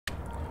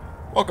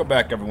Welcome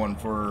back, everyone,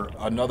 for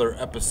another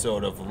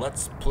episode of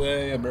Let's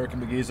Play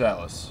American McGee's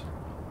Alice.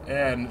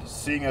 And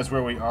seeing as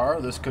where we are,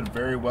 this could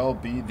very well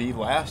be the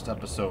last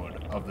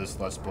episode of this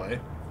Let's Play.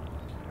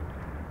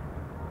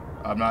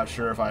 I'm not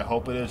sure if I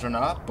hope it is or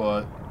not,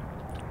 but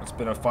it's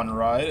been a fun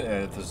ride,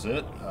 and this is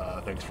it.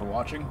 Thanks for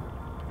watching.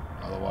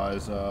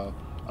 Otherwise,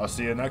 I'll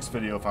see you in the next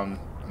video if I'm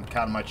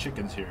counting my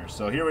chickens here.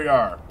 So here we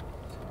are,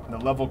 in the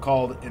level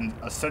called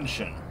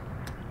Ascension,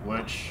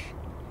 which...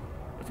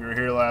 if you were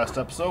here last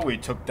episode, we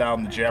took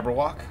down the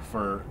Jabberwock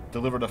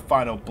delivered a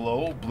final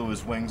blow, blew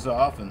his wings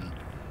off, and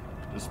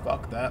just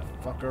fucked that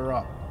fucker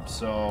up.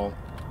 So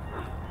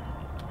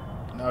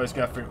now he's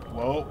got to figure.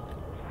 Whoa!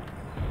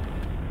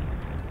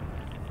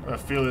 I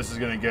feel this is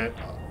gonna get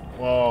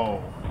a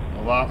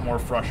lot more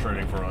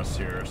frustrating for us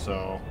here.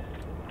 So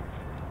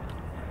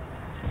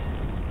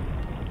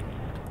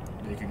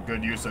making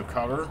good use of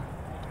cover.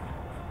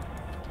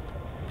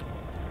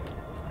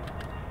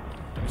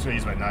 I'm just gonna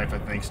use my knife, I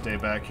think, stay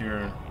back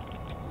here.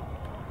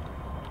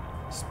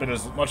 Spend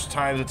as much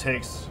time as it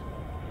takes,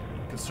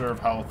 conserve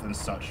health and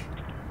such.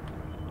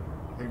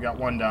 I think we got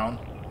one down.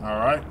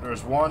 Alright,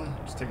 there's one.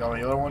 Let's take out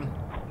the other one.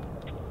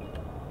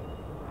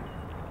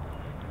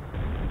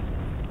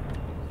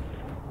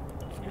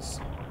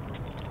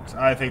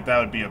 I think that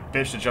would be a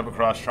bitch to jump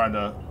across trying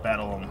to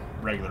battle them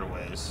regular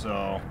ways,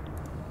 so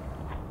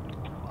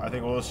I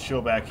think we'll just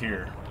chill back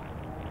here.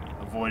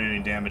 Avoid any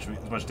damage,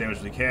 as much damage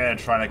as we can, and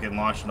try not to get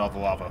launched into all the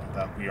lava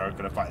that we are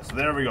going to fight. So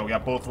there we go. We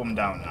got both of them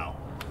down now.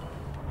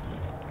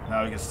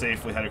 Now we can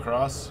safely head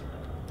across.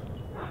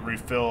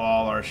 Refill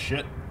all our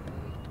shit.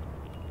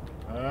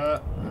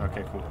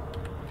 Okay, cool.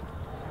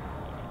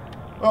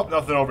 Well,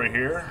 nothing over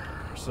here.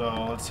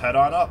 So let's head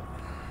on up.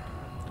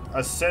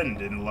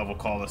 Ascend in the level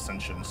called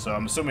Ascension. So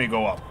I'm assuming we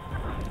go up.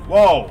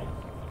 Whoa!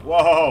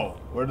 Whoa!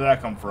 Where did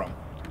that come from?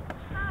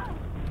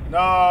 No!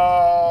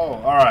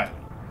 Alright.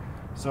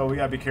 So we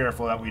gotta be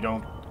careful that we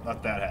don't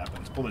let that happen.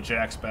 Let's pull the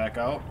jacks back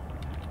out.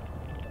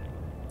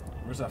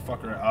 Where's that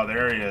fucker? Oh,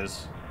 there he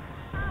is.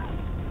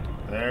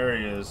 There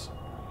he is.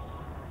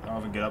 I don't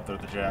even get up there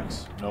with the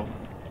jacks. Nope.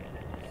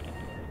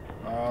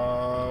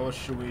 What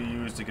should we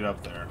use to get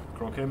up there?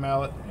 Croquet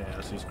mallet? Yeah,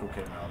 let's use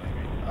croquet mallet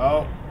maybe.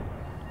 Oh!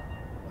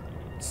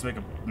 Let's make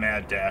a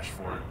mad dash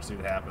for it. See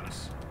what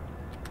happens.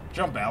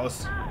 Jump,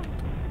 Alice.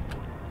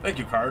 Thank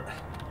you, cart.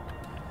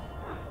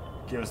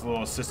 Give us a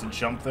little assisted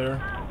jump there.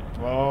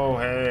 Whoa,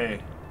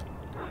 hey.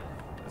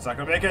 It's not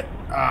gonna make it?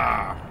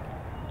 Ah.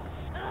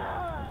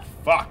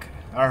 Fuck.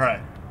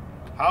 Alright.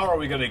 How are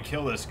we gonna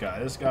kill this guy?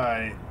 This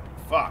guy...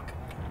 fuck.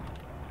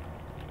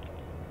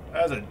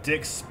 That is a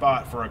dick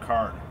spot for a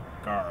guard.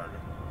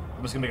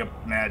 I'm just gonna make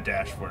a mad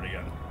dash for it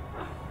again.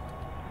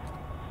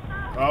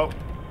 Oh.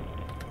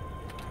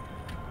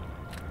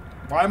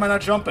 Why am I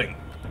not jumping?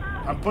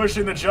 I'm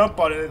pushing the jump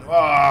button.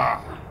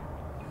 Ah.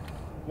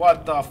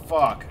 What the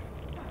fuck?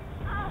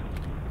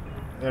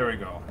 There we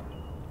go.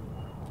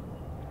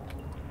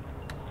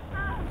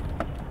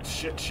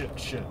 Shit, shit,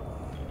 shit.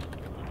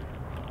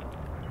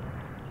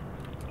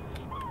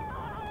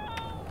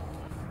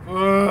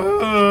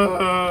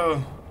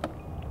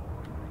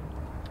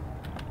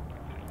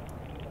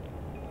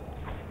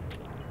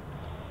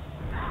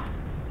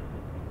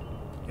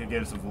 Gonna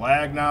get some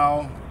lag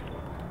now.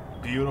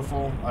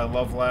 Beautiful. I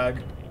love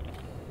lag.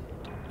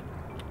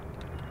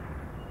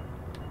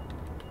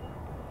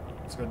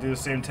 It's gonna do the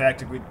same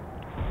tactic we...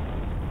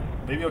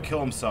 maybe he'll kill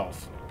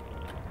himself.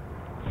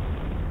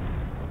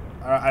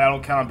 I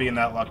don't count on being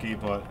that lucky,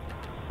 but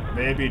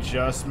maybe,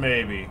 just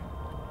maybe,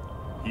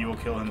 he will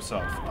kill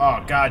himself.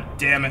 Oh, god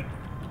damn it.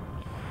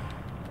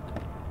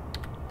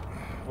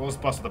 We'll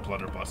just bust the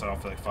blunderbuss. I don't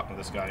feel like fucking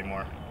with this guy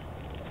anymore.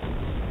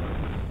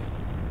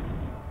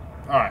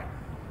 Alright.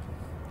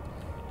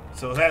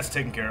 So that's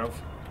taken care of.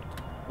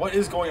 What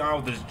is going on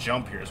with this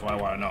jump here is what I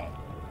want to know.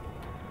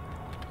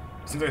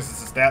 Seems like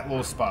this is that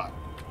little spot.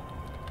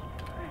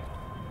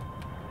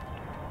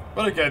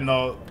 But again,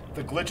 though,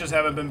 the glitches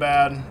haven't been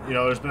bad. You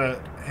know, there's been a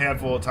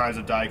handful of times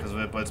I've died because of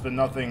it, but it's been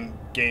nothing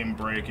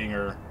game-breaking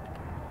or,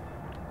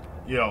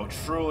 you know,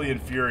 truly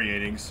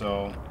infuriating.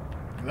 So,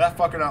 did that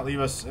fucker not leave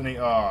us any...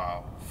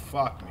 oh,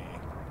 fuck me.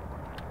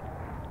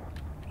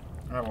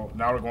 Alright, well,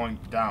 now we're going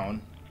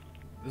down.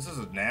 This is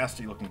a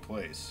nasty-looking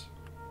place.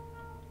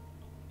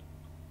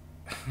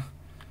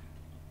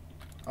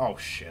 Oh,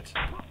 shit.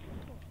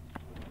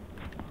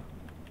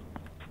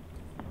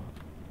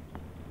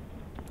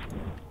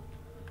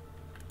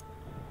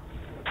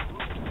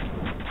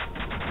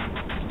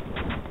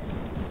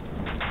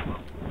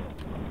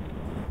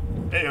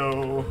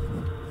 Heyo!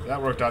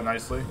 That worked out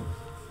nicely.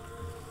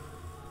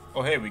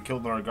 Oh hey, we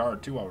killed our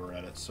guard too while we were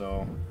at it,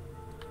 so...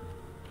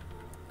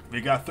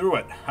 we got through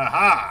it!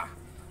 Haha!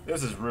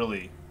 This is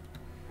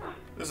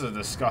a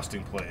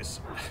disgusting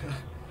place.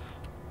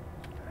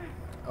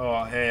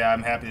 Oh, hey,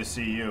 I'm happy to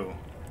see you.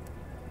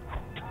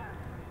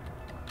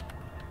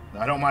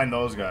 I don't mind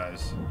those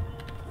guys.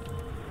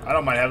 I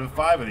don't mind having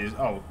 5 of these.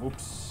 Oh,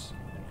 whoops.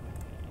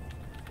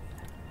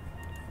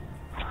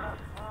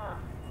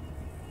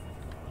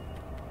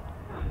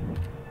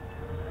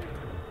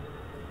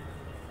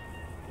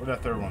 Where'd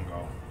that third one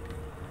go?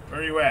 Where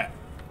are you at?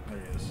 There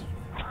he is.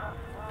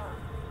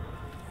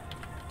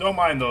 Don't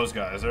mind those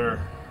guys.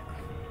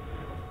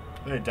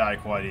 They die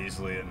quite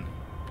easily, and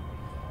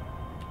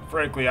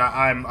frankly,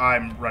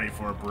 I'm ready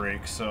for a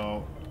break.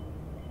 So,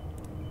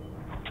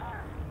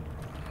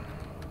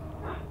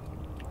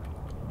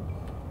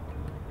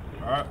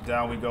 all right,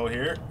 down we go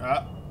here.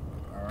 All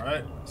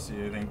right. See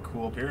anything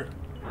cool up here?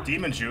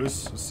 Demon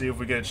juice. Let's see if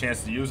we get a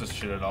chance to use this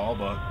shit at all,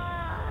 but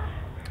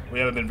we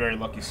haven't been very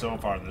lucky so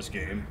far in this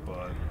game.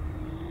 But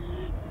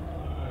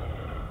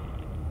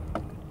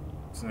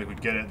if we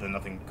get it, then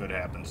nothing good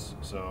happens.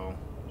 So,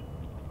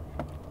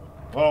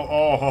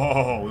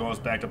 oh, we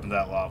almost backed up into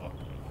that lava.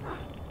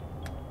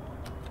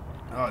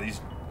 Oh,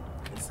 it's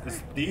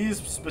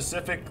these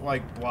specific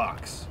like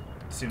blocks.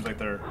 It seems like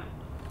they're.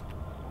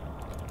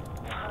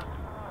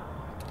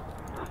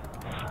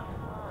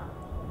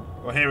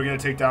 Well, hey, we're gonna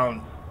take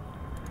down.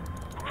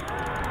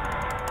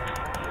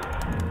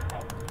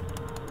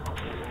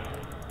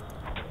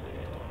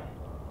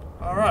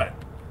 All right.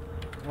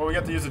 Well, we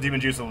got to use the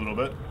demon juice a little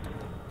bit.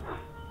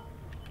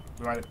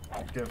 We might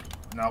give.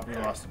 No, we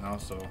lost it now.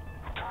 So,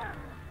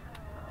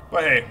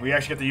 but hey, we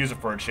actually get to use it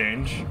for a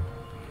change.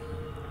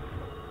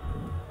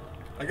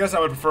 I guess I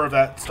would prefer if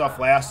that stuff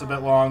lasts a bit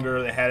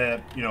longer. They had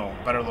it at, you know,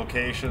 better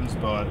locations,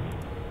 but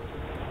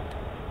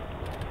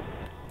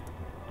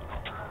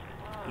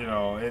you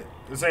know, at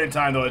the same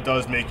time though, it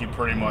does make you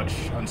pretty much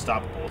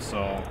unstoppable.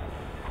 So,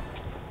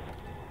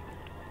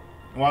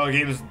 while the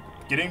game is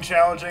getting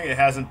challenging, it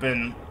hasn't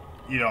been,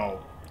 you know,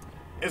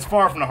 it's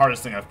far from the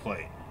hardest thing I've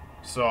played.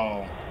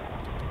 So,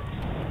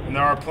 and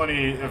there are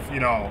plenty of, you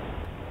know,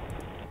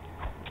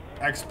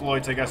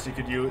 exploits, I guess you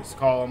could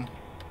call them,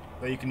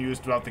 that you can use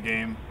throughout the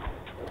game.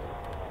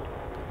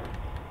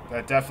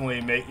 That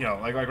definitely make, you know,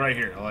 like right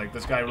here, like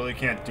this guy really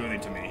can't do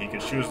anything to me. He can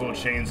shoot his little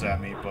chains at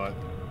me, but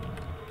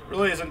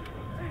really isn't,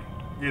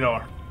 you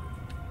know,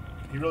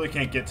 he really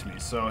can't get to me.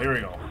 So here we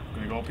go.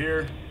 Gonna go up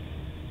here.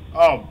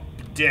 Oh,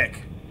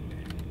 dick.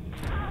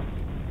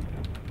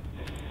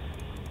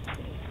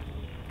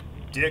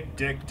 Dick.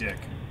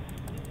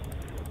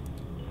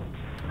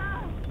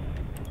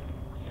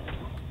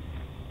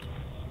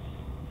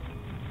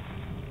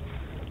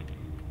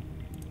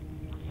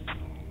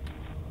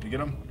 You get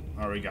him?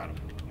 Oh, we got him.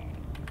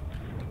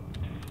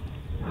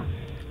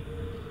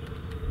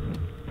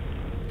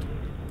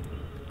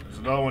 There's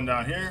another one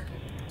down here.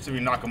 See if we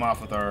can knock him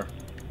off with our...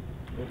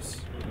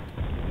 Oops.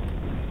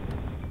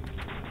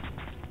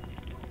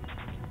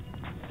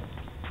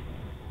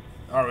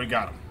 Alright, we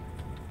got him.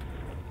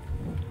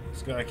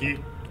 Just gotta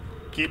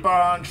keep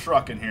on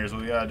trucking here is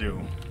what we gotta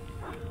do.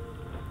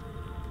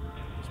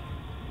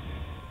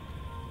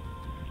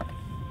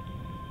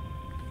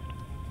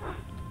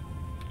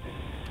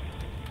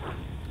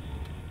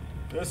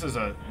 This is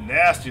a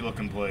nasty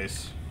looking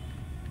place.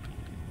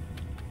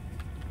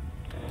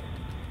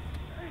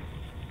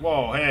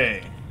 Whoa,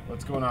 hey.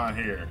 What's going on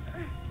here?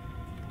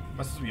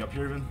 Must be up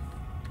here even?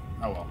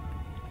 Oh well.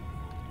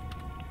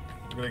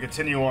 We're gonna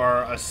continue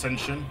our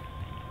ascension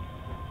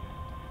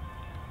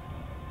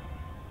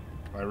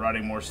by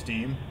riding more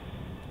steam.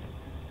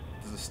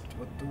 Is this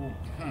what the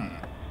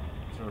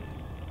sure.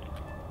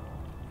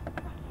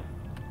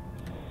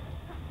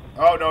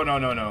 Oh no.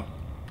 No.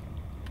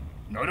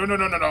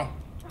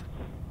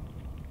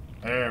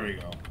 There we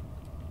go.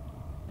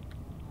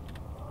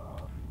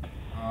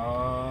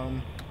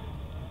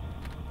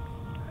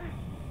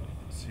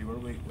 Let's see,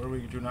 what do we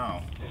do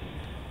now?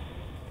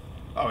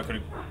 Oh, we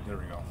could. There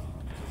we go.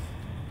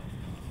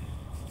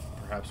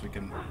 Perhaps we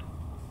can.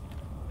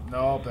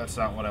 Nope, that's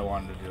not what I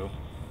wanted to do.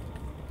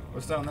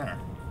 What's down there?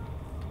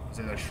 Is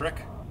it a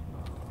trick?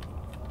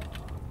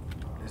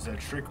 Is it a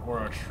trick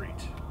or a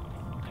treat?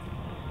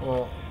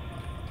 Well,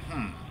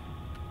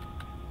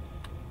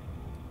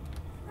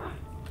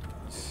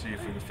 Let's see if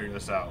we can figure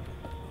this out.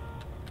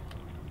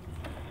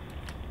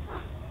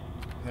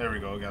 There we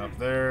go, got up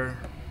there.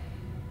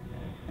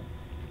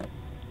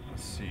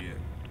 Let's see.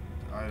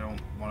 I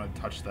don't want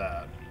to touch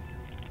that.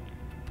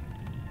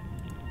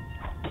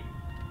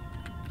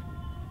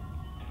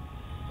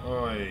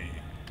 Oi.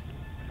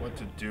 What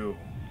to do?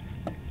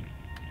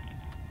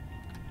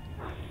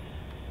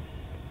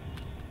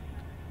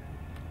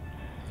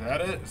 Is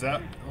that it? Is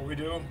that what we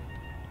do?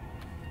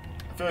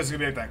 I feel like it's gonna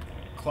be like that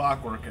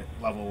clockwork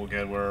level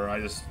again where I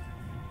just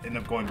end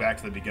up going back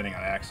to the beginning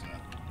on accident.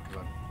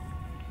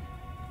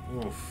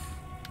 Oof.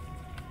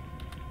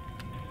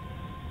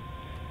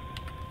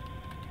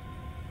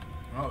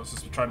 Oh, let's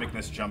just try making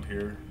this jump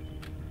here.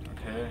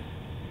 Okay.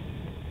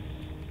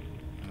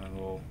 And then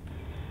we'll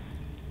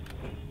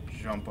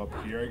jump up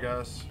here, I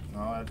guess.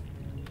 No,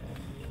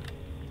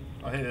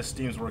 oh, hey, this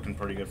steam's working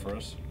pretty good for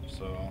us.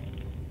 So,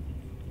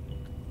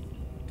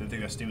 didn't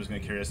think that steam was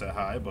going to carry us that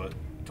high, but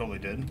totally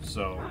did.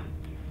 So,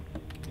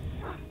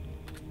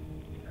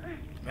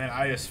 man,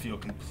 I just feel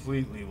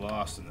completely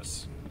lost in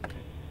this.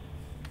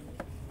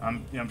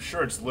 I'm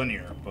sure it's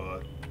linear,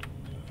 but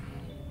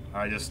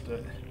I just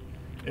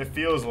it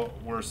feels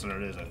worse than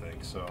it is, I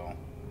think. So,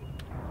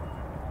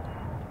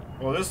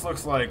 well, this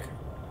looks like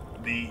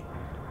the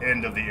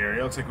end of the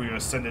area. Looks like we've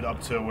ascended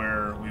up to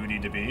where we would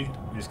need to be.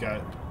 We just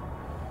got...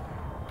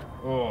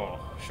 Oh,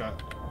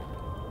 shot.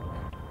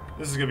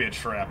 This is going to be a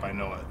trap, I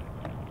know it.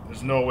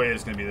 There's no way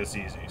it's going to be this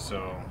easy,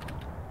 so...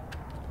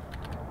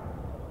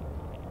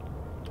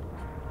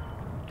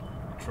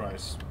 Try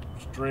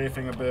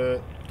strafing a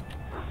bit.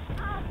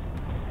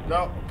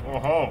 No. Oh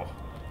ho.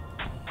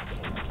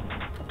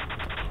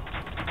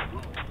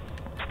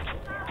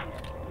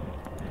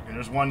 Okay,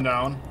 there's one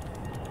down.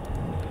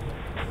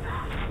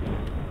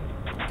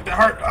 Get that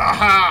heart.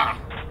 Aha!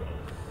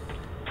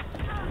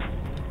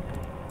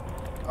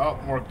 Oh,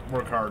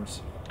 more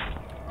cards.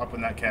 Up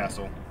in that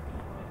castle.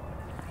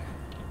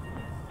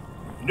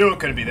 Knew it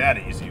couldn't be that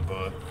easy,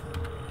 but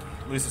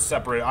at least it's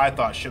separated. I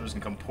thought shit was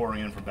gonna come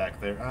pouring in from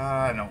back there.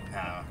 I don't. Nah,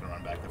 I'm not gonna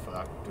run back there for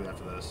that. Do that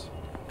for this.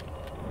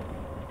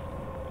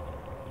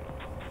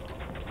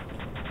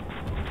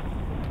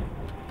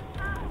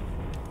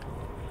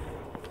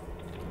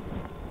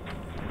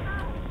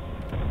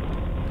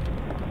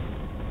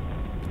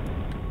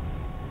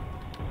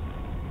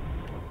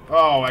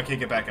 Oh, I can't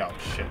get back out.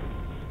 Shit.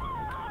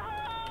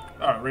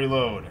 Alright,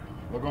 reload.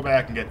 We'll go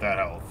back and get that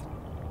health.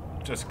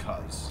 Just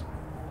cuz.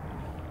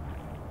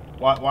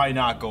 Why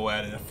not go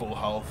at it at full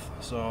health?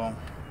 So,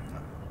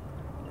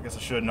 I guess I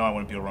should know I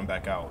wouldn't be able to run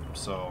back out.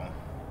 So,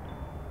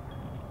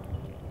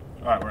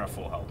 alright, we're at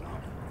full health now.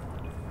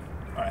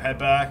 Alright, head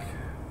back.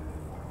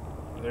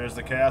 There's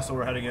the castle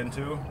we're heading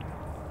into.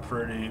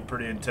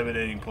 Pretty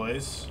intimidating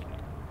place.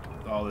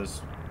 With all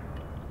this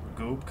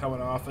goop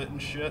coming off it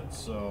and shit.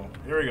 So,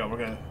 here we go. We're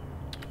gonna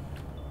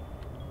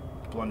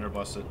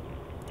blunderbuss it.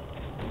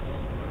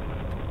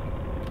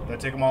 Did I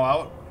take them all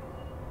out?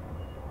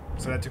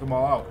 So I took them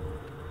all out.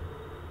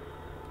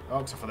 Oh,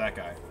 except for that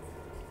guy.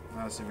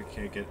 Let's see if we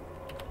can't get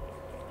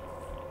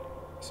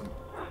some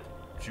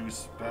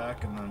juice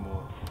back, and then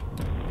we'll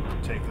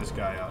take this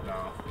guy out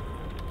now.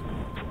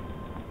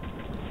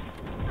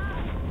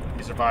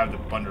 He survived the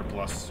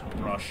blunderbuss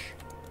rush.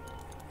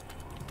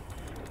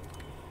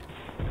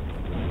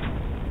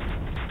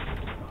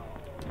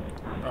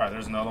 Alright,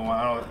 there's another one.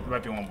 There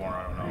might be one more,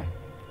 I don't know.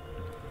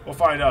 We'll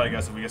find out, I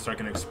guess, if we start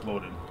getting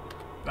exploded.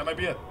 That might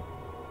be it.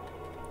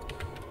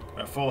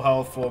 At full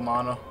health, full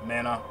mana,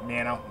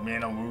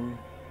 woo.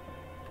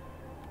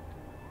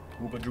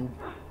 Whoop-a-doo.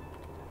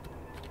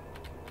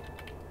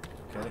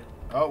 Okay.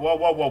 Oh,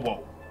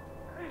 whoa.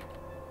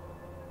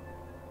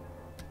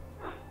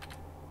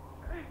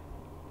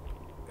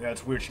 Yeah,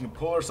 it's weird. She can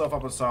pull herself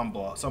up on some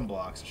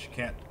blocks. She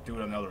can't do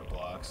it on other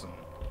blocks. And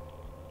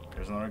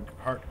there's another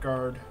heart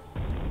guard.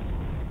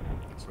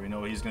 So we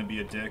know he's going to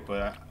be a dick,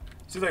 but it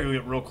seems like we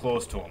get real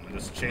close to him and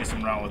just chase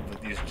him around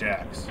with these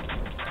jacks.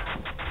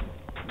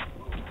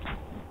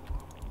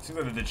 It seems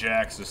like the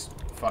jacks just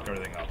fuck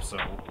everything up, so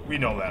we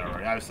know that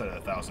already. I've said it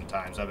 1,000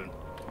 times. I've been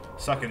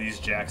sucking these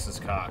jacks as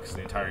cocks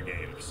the entire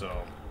game, so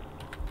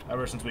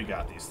ever since we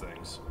got these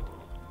things.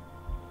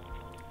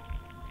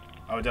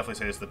 I would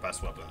definitely say it's the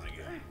best weapon in the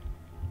game.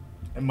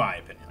 In my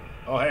opinion.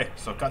 Oh, hey,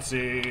 so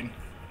cutscene.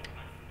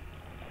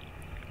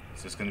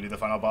 Is this going to be the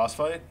final boss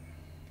fight?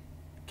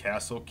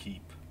 Castle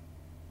Keep.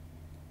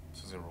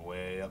 This is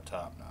way up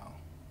top now.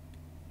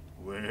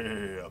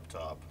 Way up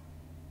top.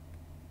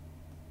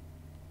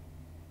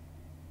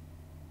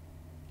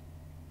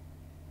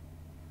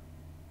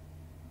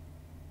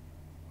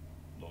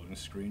 Loading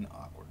screen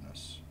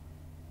awkwardness.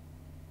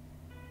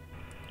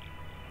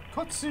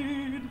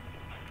 Cutscene!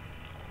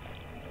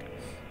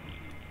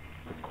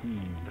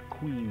 The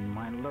queen,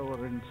 my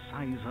lower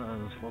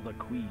incisors for the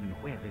queen.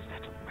 Where is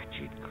that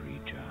wretched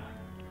creature?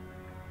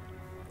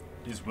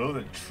 He's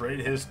willing to trade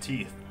his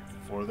teeth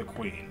for the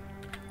queen.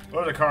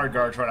 There's a card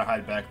guard trying to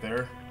hide back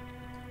there.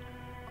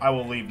 I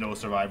will leave no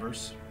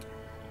survivors.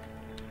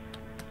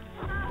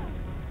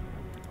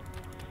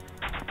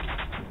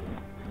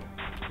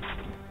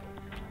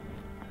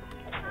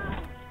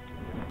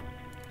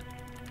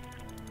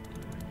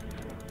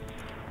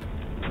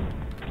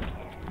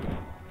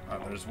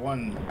 There's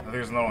one, I think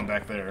there's another one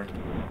back there.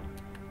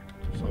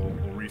 So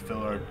we'll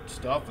refill our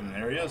stuff, and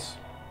there he is.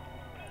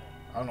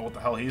 I don't know what the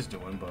hell he's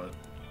doing, but...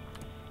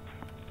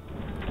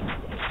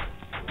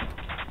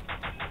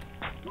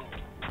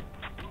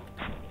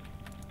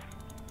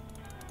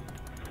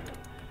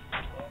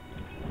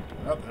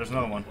 Oh, there's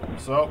another one.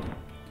 So...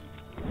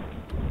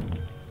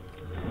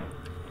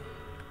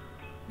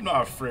 I'm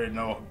not afraid of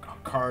no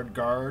card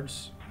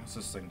guards. What's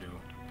this thing do?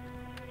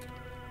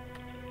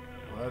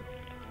 Well,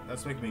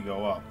 that's making me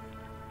go up.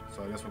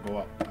 So I guess we'll go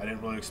up. I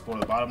didn't really explore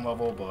the bottom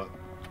level, but...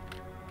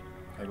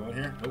 Can I go in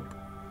here? Nope.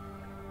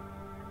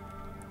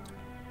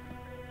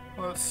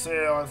 Let's see.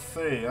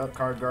 Oh,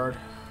 card guard.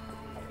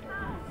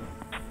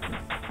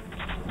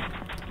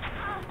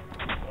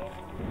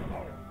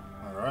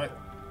 Alright.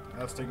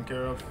 That's taken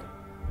care of.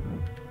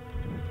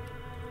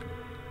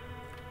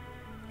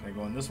 Can I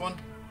go in this one?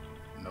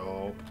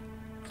 Nope.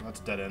 So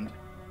that's dead end.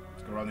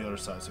 Let's go around the other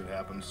side, see what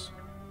happens.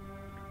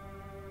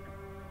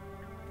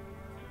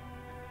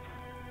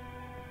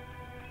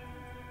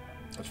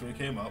 That's where he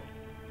came up.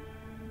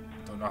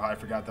 Don't know how I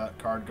forgot that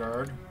card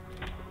guard.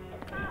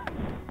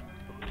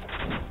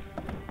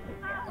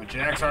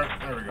 Jacks aren't.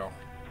 There we go.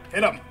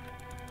 Hit him.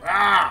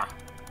 Ah!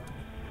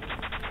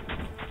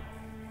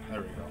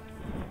 There we go.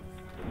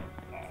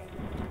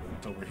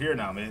 It's over here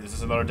now. Maybe is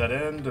this another dead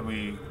end? Did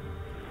we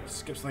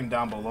skip something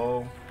down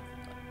below?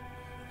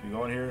 We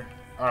go in here?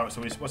 Alright, so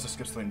we're supposed to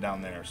skip something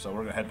down there, so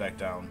we're gonna head back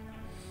down.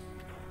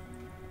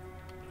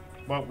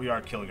 But we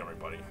are killing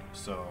everybody,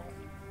 so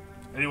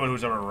anyone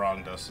who's ever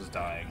wronged us is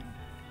dying.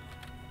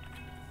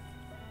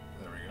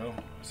 There we go.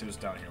 Let's see what's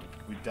down here.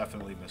 We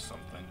definitely missed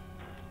something.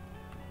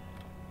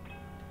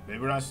 Maybe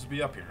we're not supposed to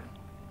be up here.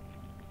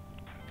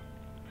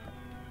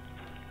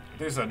 I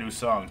think it's a new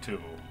song,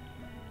 too.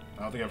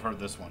 I don't think I've heard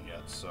this one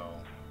yet, so...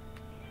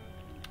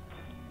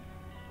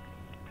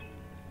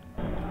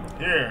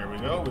 Here we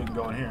go. We can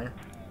go in here.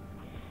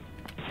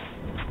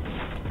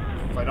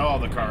 Fight all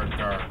the card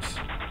guards.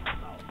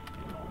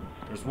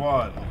 There's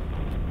one.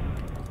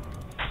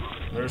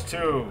 There's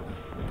two.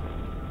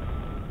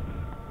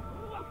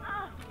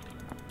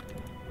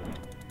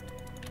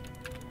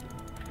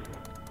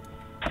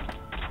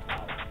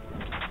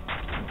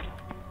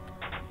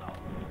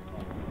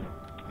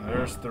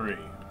 There's three.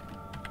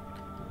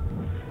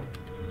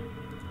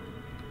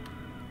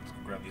 Let's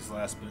grab these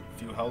last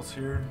few healths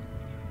here.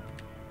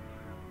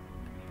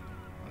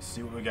 Let's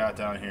see what we got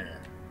down here.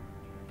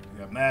 We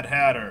got Mad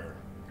Hatter,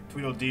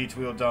 Tweedledee,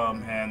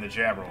 Tweedledum, and the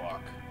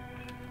Jabberwock.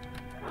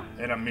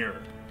 And a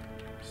mirror.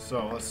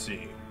 So let's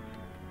see.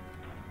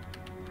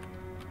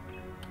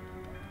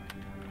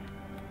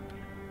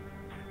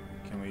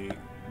 Can we...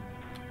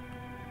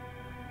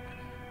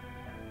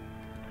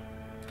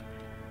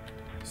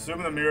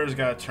 Assuming the mirror's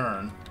got to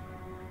turn.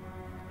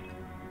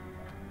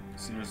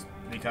 See, there's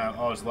any kind of...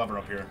 Oh, there's a lever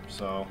up here.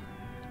 So,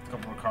 a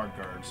couple more card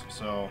guards.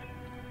 So,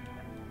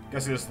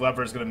 guessing this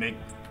lever is going to make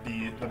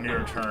the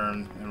mirror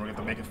turn, and we're going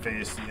to make it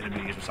face the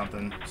enemies or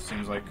something.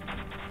 Seems like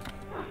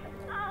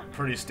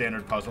pretty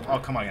standard puzzle. Oh,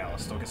 come on,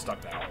 Alice. Don't get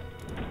stuck now.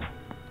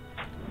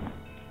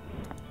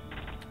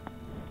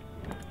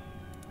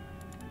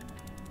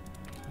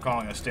 I'm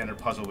calling it a standard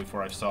puzzle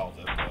before I've solved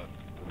it, but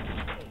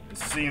it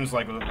seems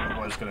like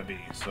what it's going to be,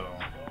 so...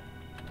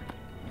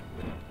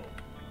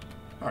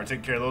 Alright,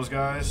 take care of those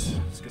guys.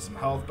 Let's get some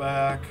health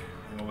back,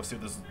 and we'll see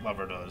what this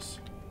lever does.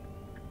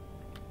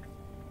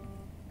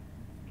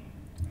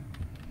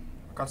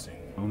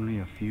 Cutscene. Only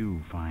a few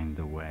find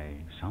the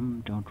way.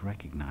 Some don't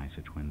recognize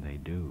it when they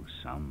do.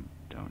 Some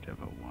don't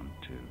ever want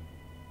to.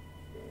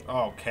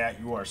 Oh, Cat,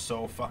 you are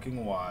so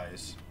fucking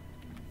wise.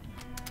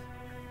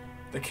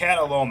 The cat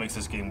alone makes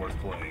this game worth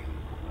playing.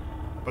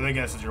 But then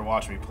again, since you're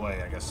watching me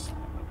play, I guess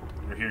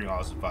you're hearing all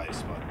his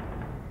advice, but...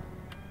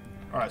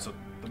 Alright, so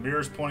the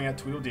mirror's pointing at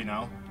Tweedledee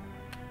now.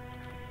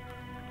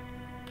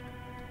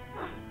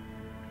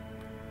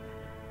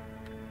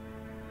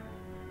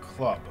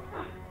 Club.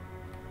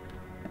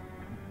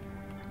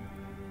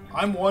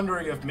 I'm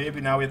wondering if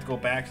maybe now we have to go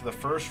back to the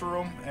first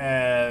room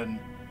and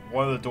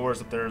one of the doors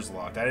up there is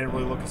locked. I didn't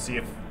really look to see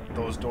if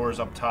those doors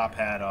up top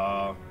had,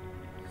 what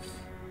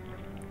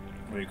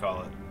do you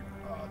call it?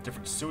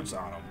 Different suits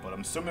on them. But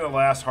I'm assuming the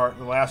last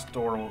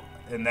door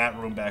in that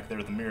room back there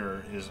with the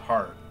mirror is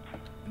Heart.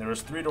 And there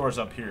was 3 doors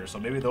up here, so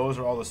maybe those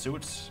are all the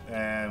suits,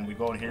 and we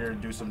go in here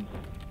and do some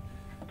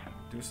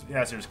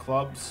yeah, so there's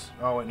clubs.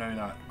 Oh wait, no, you're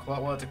not.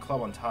 Club, well, it's a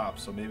club on top,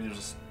 so maybe there's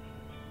just...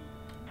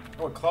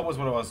 Oh, a club was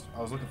what I was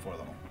looking for,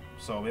 though.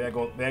 So maybe I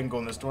can go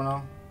in this door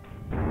now?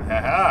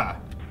 Ha-ha!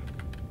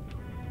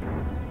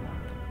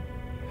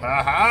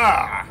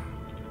 Ha-ha!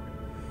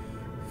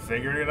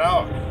 Figured it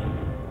out.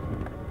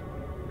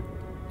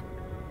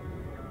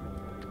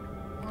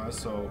 Alright,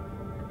 so...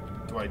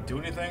 Do I do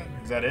anything?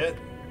 Is that it?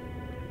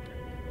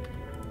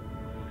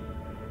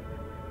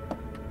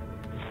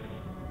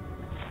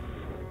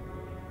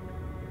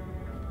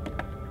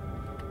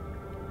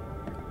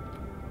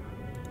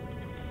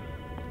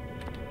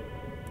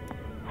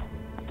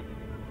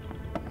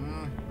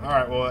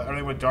 Alright, well,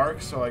 everything went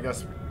dark, so I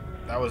guess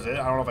that was it.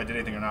 I don't know if I did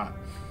anything or not.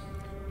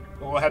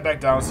 But we'll head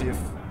back down and see if...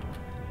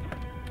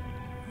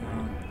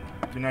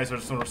 It'd be nice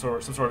if there's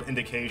some sort of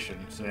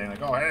indication saying,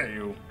 like, oh, hey,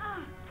 you...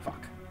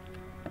 Fuck.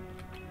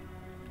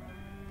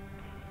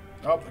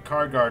 Oh, the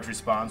card guards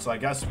respawn, so I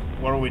guess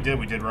whatever we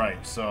did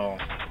right, so...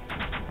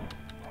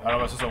 I don't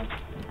know if I'm supposed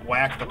to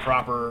whack the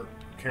proper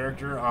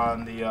character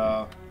on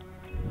the,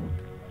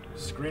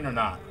 screen or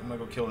not. I'm gonna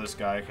go kill this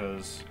guy,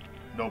 because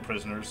no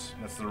prisoners.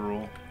 That's the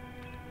rule.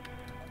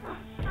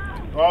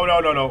 Oh, no,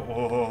 no, no.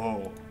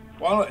 Oh.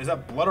 Well, is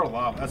that blood or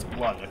lava? That's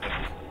blood, I think.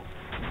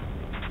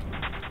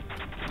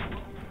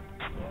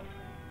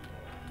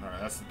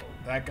 Alright,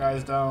 that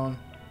guy's down.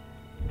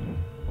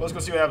 Well, let's go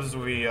see what happens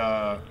when we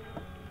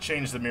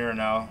change the mirror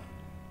now.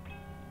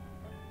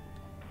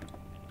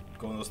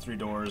 Go in those 3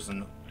 doors,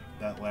 and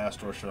that last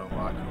door should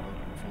unlock,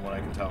 from what I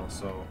can tell,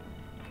 so...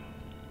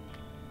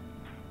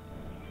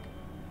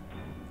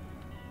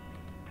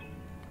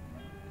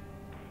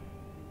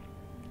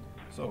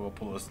 So we'll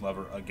pull this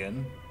lever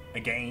again.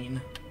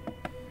 Again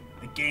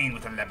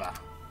with the lever.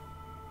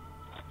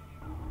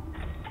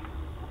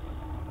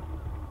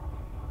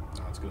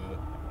 Sounds good.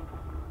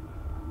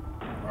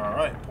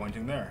 Alright,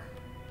 pointing there.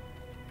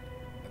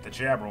 the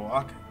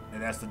Jabberwock,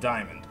 and that's the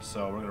diamond.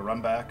 So we're gonna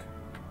run back.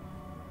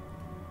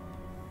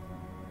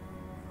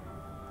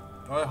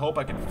 Well, I hope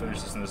I can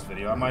finish this in this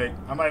video. I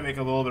might make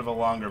a little bit of a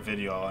longer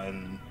video,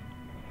 and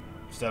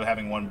instead of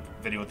having one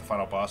video with the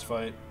final boss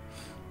fight.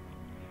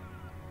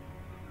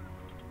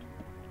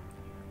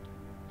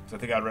 So I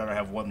think I'd rather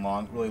have one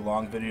really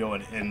long video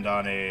and end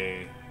on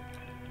a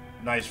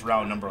nice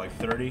round number like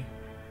 30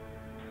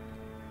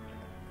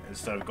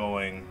 instead of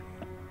going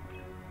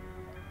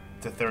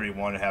to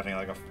 31 and having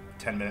like a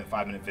 10-minute,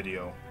 5-minute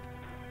video.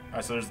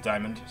 Alright, so there's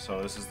diamond.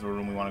 So this is the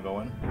room we want to go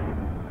in.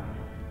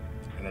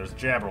 And there's a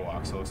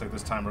Jabberwock. So it looks like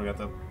this time we're going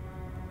to have to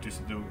do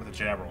something with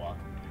the Jabberwock.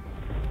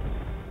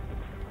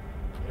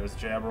 There's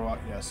the Jabberwock.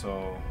 Yeah,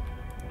 so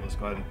let's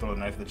go ahead and throw the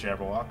knife at the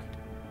Jabberwock.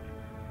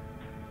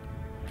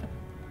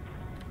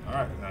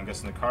 Alright, and I'm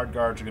guessing the card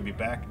guards are going to be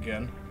back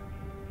again.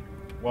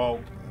 Well,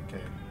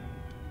 okay.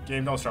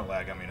 Game, don't start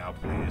lagging me now,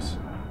 please.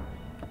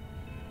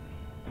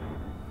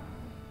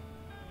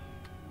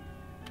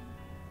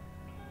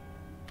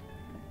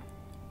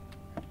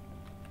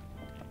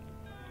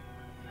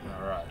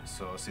 Alright,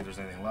 so let's see if there's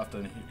anything left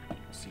in here.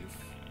 Let's see if...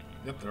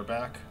 Yep, they're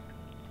back.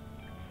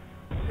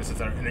 I guess it's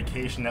an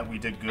indication that we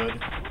did good.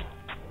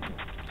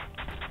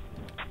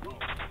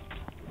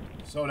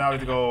 So now we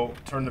have to go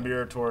turn the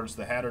mirror towards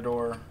the Hatter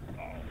door.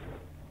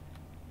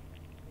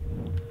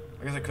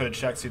 I guess I could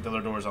check, see if the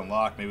other door is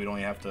unlocked. Maybe we'd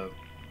only have to...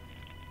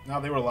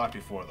 No, they were locked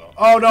before, though.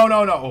 Oh, no,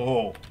 no, no.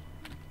 Oh.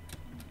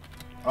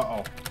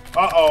 Uh-oh.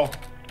 Uh-oh.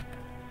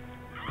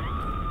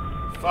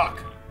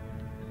 Fuck.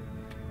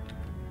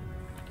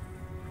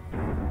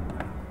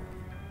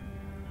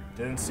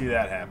 Didn't see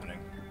that happening.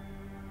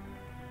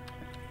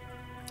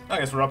 I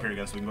guess we're up here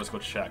again, so we can just go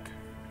check.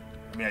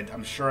 I mean,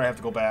 I'm sure I have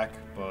to go back,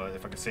 but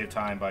if I could save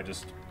time by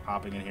just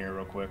hopping in here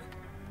real quick,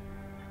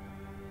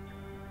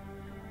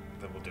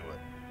 then we'll do it.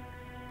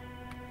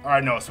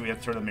 Alright, no, so we have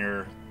to turn the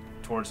mirror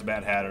towards the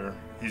Mad Hatter.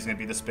 He's going to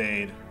be the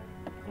spade.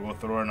 We're going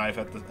to throw our knife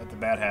at the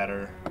Mad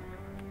Hatter.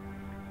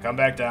 Come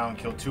back down,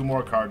 kill 2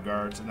 more card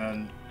guards, and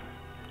then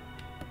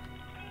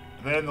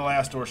the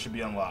last door should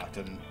be unlocked.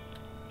 And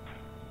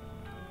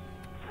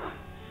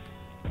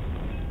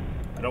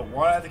I don't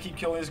want to have to keep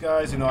killing these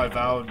guys, I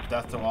vowed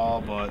death to all,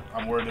 but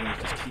I'm worried that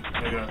they just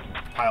they're going to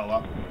pile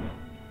up.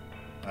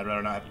 I'd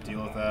rather not have to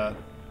deal with that.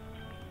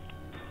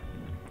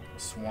 A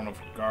swarm of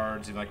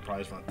guards, even like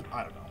probably run.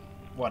 I don't know.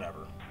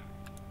 Whatever.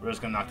 We're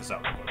just gonna knock this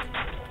out real quick.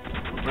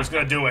 We're just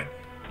gonna do it.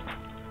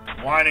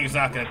 Whining is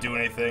not gonna do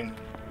anything.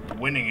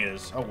 Winning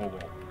is. Oh, whoa,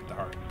 whoa. Get the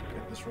heart.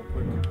 Get this real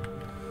quick.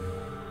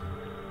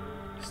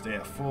 Stay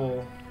at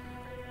full.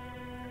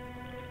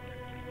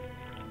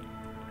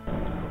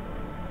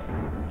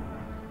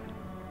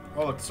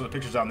 Oh, look, so the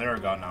pictures down there are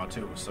gone now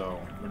too.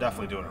 So we're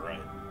definitely doing it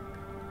right.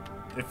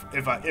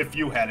 If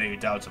you had any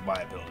doubts of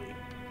my ability,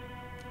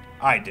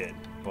 I did,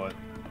 but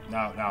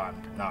now I'm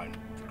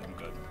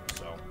good.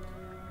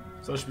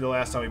 So this should be the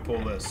last time we pull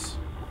this.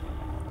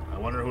 I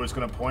wonder who it's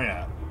going to point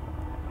at.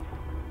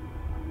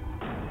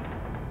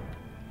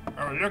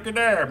 Oh, look at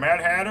there,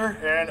 Mad Hatter,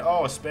 and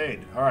oh, a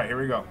spade. All right,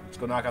 here we go. Let's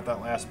go knock out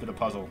that last bit of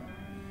puzzle.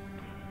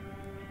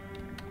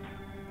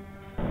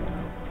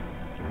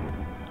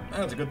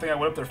 Man, it's a good thing I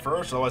went up there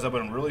first, otherwise I've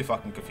been really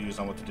fucking confused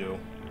on what to do.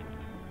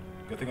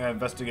 Good thing I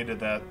investigated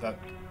that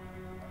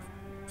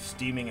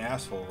steaming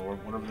asshole, or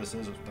whatever this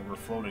is that we're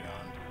floating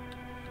on.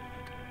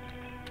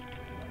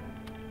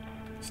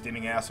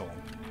 Steaming asshole.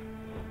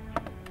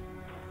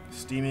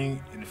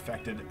 Steaming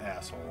infected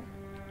asshole.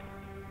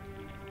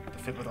 To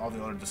fit with all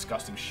the other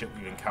disgusting shit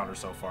we've encountered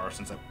so far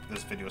since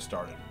this video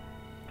started.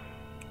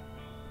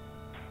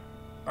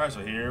 Alright,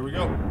 so here we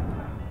go.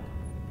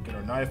 Get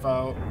our knife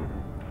out.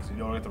 So you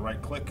don't get the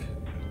right click.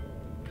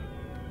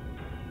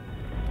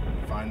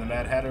 Find the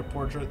Mad Hatter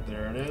portrait.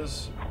 There it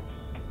is.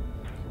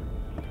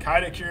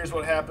 Kinda curious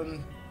what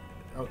happened.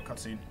 Oh,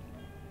 cutscene.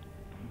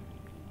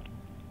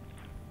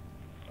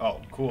 Oh,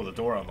 cool, the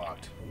door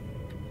unlocked.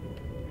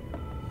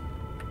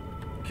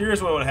 Curious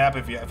what would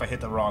happen if I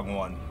hit the wrong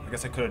one. I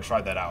guess I could have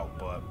tried that out,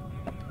 but...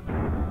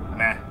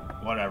 Nah,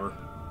 whatever.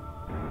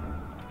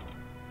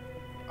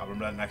 I'll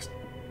remember that next...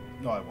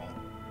 No, I won't.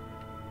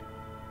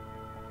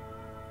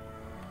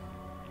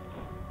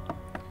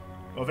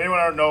 Well, if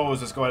anyone knows,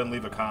 just go ahead and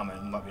leave a comment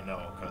and let me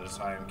know, because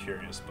I am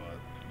curious,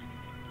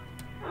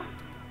 but...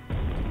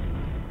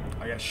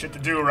 I got shit to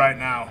do right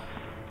now.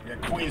 I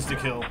got queens to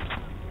kill.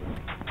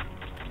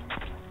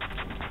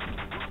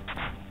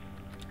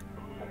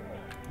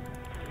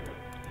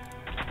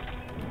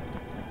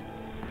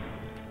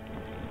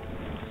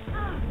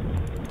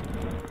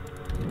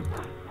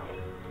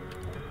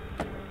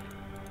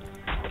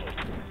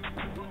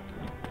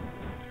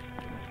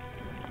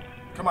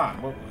 Come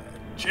on,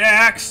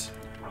 Jax!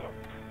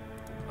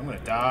 I'm gonna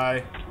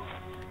die.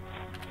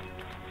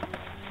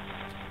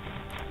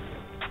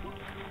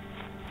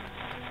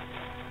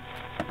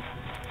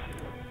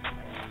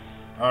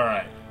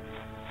 Alright.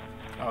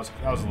 That was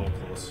a little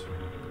close.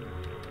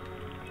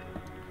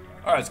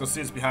 Alright, let's go see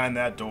what's behind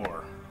that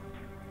door.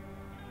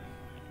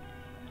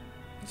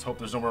 Let's hope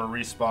there's no more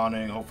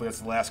respawning. Hopefully that's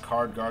the last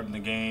card guard in the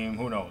game.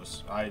 Who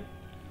knows?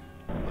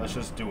 Let's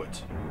just do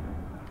it.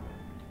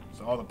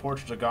 So all the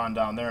portraits are gone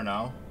down there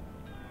now.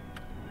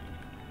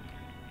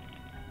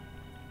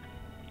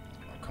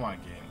 Oh, come on,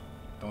 game.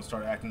 Don't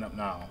start acting up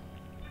now.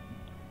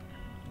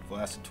 We've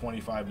lasted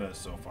 25 minutes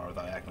so far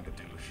without acting like a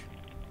douche.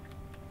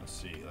 Let's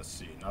see.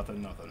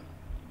 Nothing.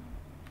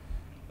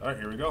 Alright,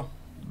 here we go.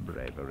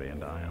 Bravery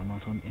and I are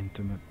not on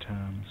intimate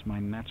terms. My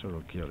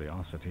natural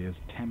curiosity is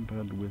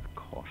tempered with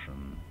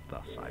caution.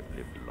 Thus I've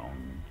lived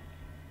long.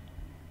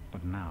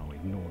 But now,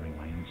 ignoring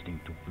my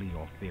instinct to flee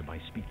or fear, I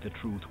speak the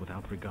truth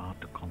without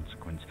regard to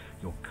consequence.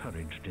 Your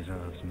courage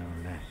deserves no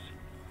less.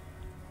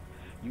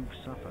 You've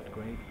suffered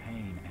great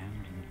pain,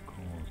 and you've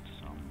caused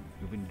some.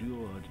 You've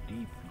endured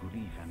deep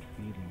grief and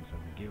feelings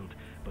of guilt,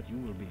 but you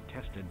will be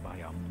tested by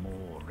a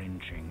more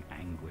wrenching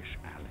anguish,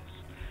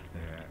 Alice.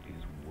 There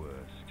is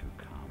worse to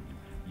come.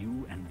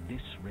 You and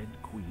this Red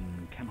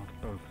Queen cannot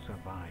both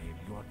survive.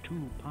 You are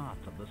two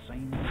parts of the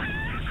same...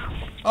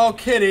 Oh,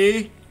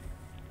 Kitty!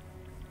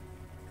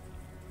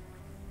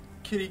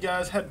 Kitty got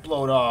his head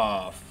blowed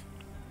off.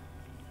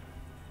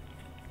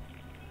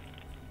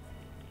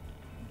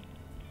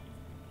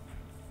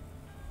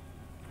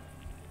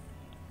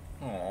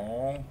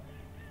 Aww.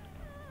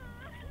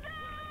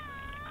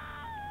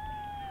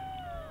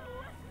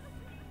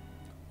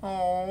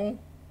 Aww.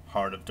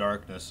 Heart of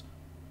Darkness.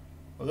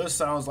 Well, this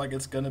sounds like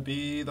it's gonna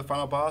be the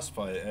final boss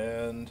fight,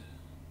 and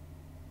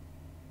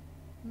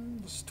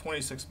this is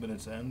 26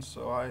 minutes in,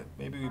 so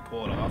maybe we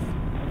pull it off.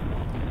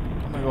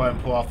 I'm gonna go ahead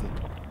and pull off the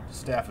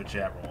Staff of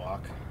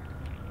Jabberwock.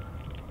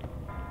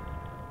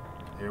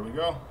 Here we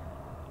go.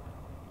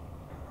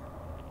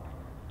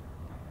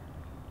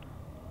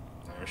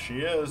 There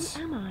she is.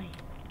 Who am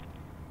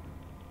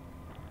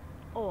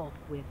I? Off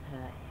with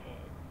her head.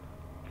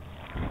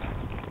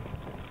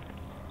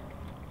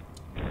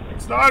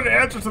 It's not an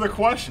answer to the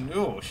question.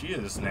 Ooh, she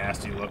is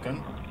nasty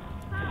looking.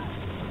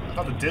 I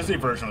thought the Disney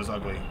version was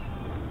ugly.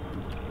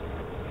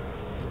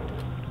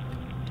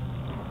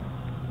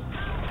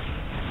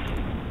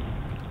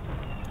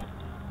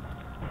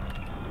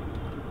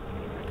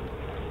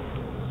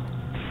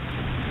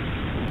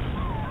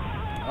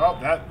 Oh,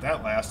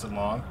 that lasted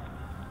long.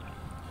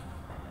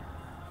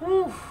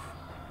 Whew.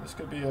 This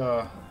could be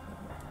a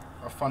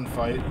fun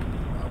fight.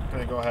 I'm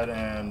gonna go ahead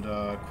and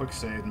quick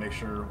save and make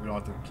sure we don't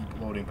have to keep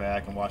loading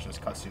back and watching this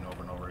cutscene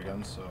over and over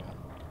again. So,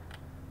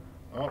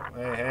 oh,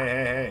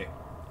 hey.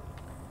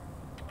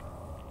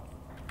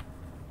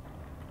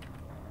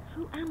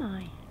 Who am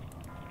I? I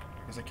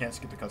guess I can't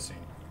skip the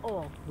cutscene.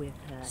 Off with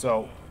her.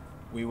 So,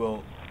 we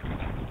will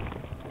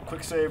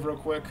quick save real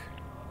quick.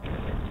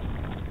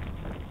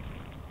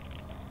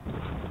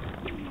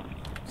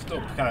 Still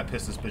kind of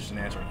pissed this bitch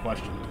didn't answer a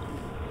question.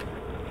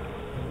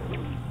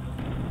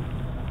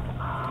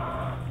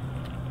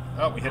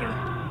 Oh, we hit her.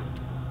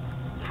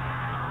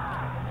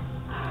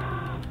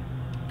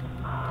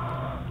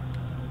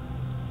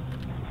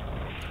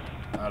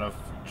 Out of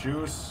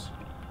juice.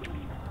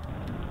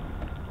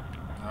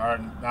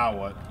 Alright, now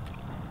what?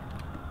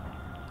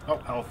 Oh,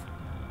 health.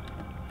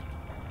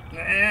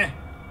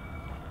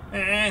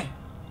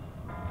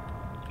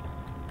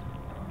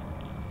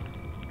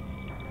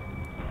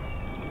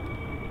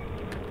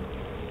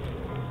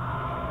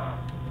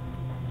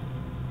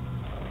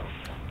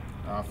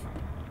 Off.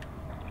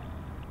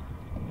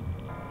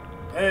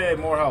 Hey,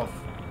 more health.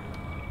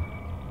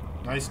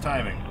 Nice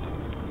timing.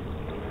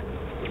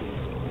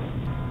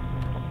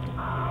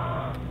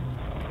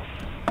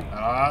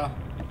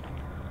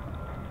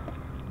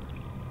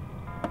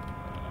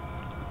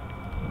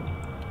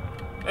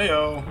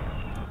 Heyo.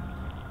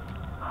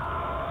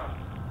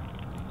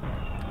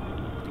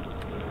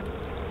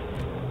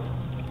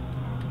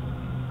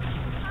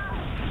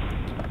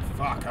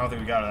 Fuck, I don't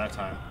think we got it that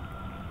time.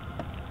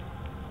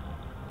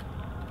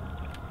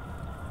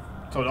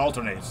 So it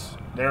alternates.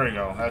 There we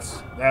go.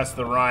 That's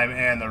the rhyme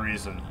and the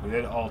reason.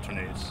 It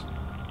alternates.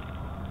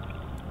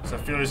 So I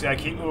feel we just gotta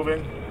keep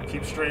moving,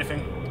 keep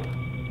strafing.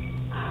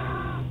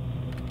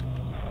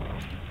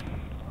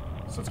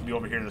 So it's gonna be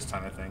over here this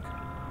time, I think.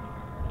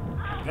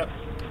 Yep.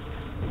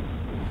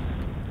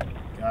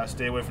 Gotta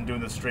stay away from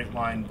doing the straight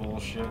line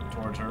bullshit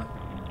towards her.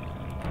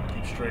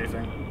 Keep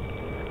strafing.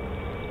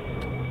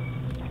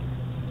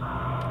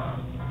 Alright,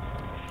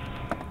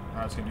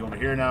 it's gonna be over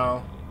here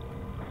now.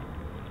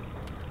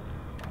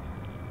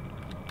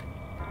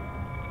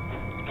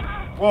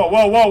 Whoa,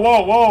 whoa, whoa,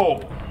 whoa, whoa!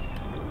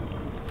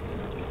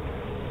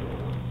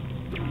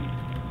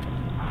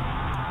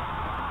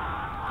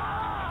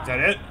 Is that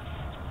it?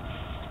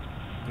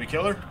 Did we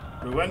kill her?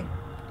 Did we win?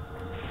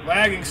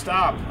 Lagging,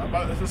 stop!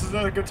 This is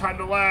not a good time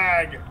to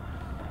lag!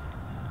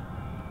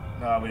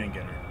 No, we didn't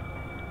get her.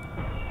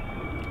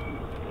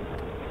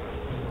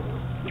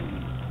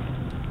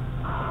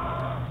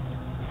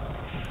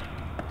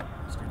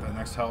 Let's get that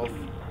next health.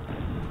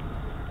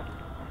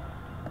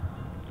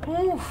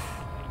 Whew.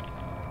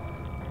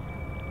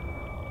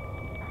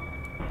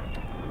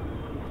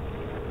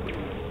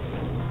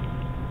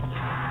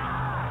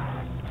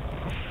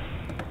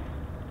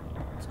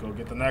 Let's go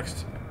get the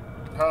next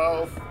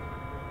health.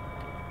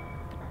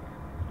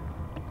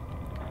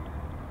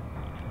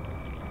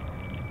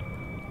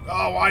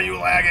 Oh, why are you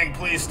lagging?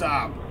 Please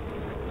stop.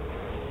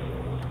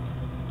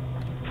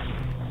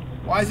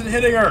 Why is it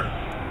hitting her?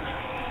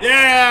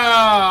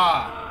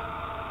 Yeah!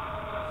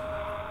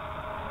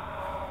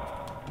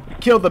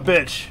 Killed the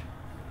bitch.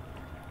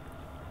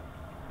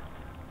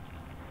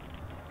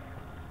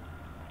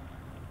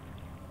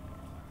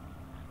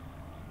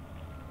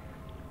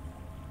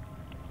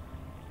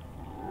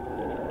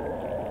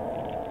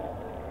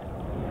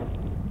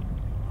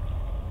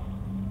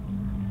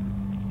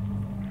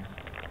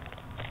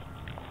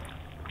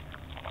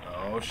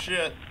 Oh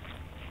shit.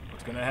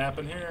 What's gonna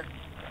happen here?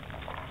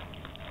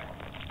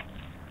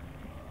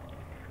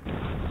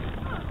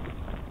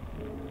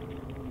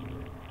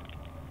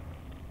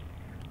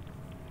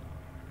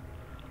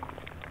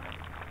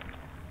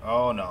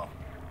 Oh no.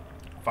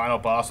 Final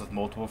boss with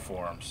multiple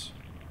forms.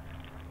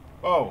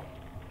 Oh.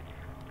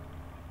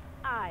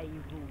 I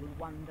rule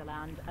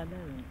Wonderland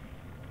alone.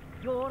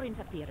 Your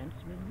interference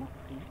will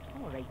not be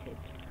tolerated.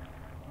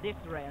 This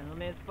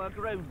realm is for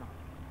grown-ups.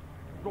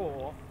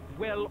 Raw,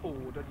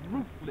 well-ordered,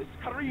 ruthless,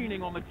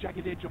 careening on the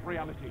jagged edge of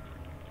reality.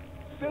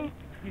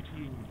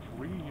 Self-pitying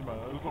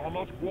dreamers are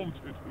not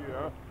wanted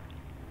here.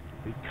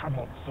 They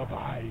cannot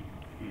survive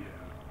here.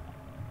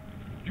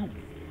 You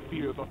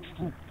fear the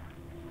truth.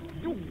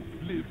 You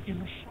live in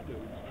the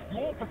shadows.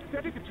 Your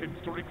pathetic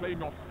attempts to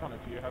reclaim your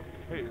sanity have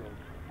failed.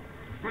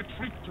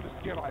 Retreat to the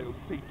sterile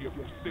safety of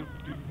your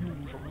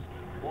self-delusions,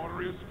 or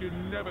risk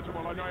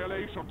inevitable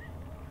annihilation.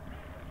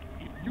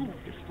 If you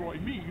destroy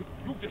me,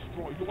 you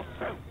destroy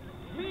yourself.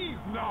 Leave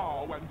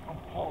now, and some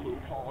hollow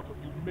part of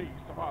you may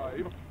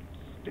survive.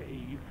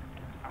 Stay,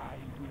 and I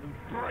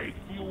will break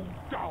you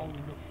down.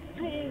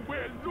 You will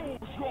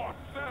lose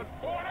yourself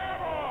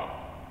forever!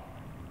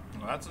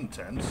 Well, that's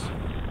intense.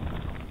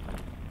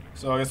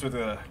 So I guess we have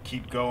to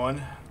keep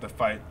going to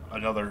fight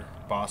another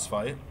boss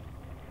fight.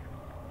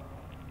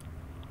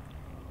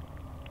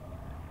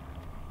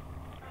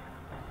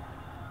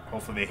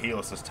 Hopefully they heal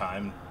us this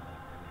time.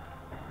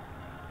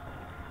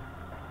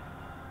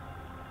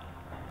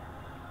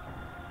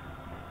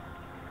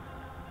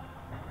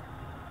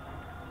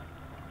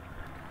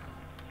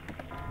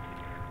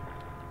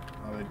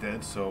 Oh, they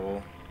did,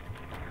 so...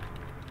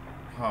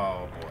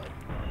 Oh, boy.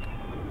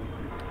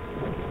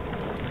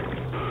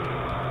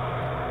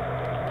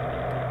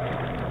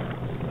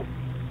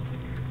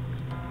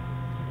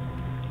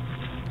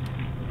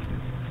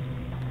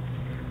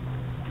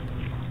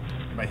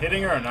 Am I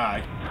hitting her or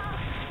not?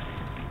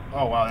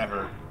 Oh, wow, that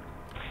hurt.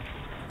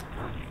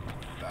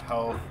 The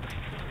health.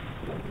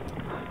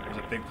 There's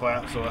a big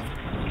so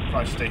I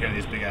probably should take care of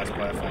these big-ass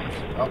platforms.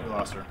 Oh, we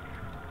lost her.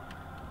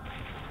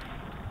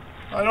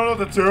 I don't know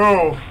what to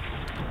do!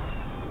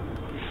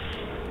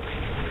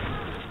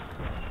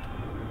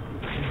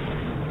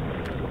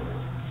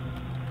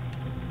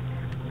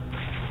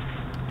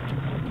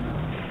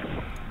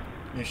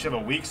 You should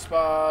have a weak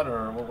spot,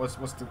 or what's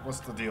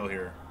the deal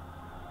here?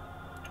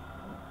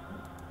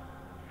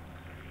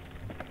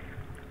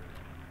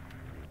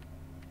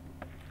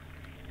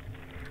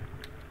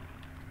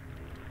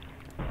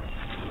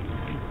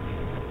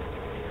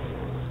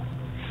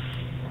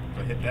 If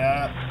I hit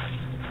that,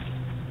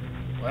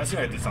 well, I see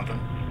I did something.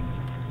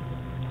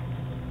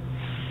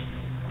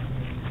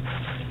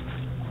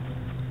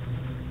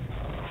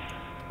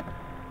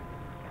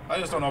 I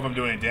just don't know if I'm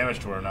doing any damage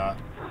to her or not.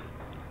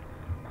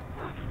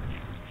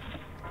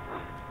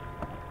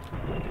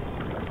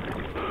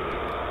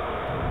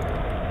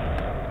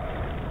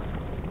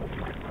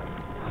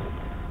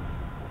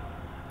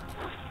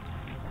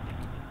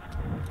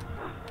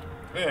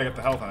 Hey, I got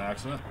the health on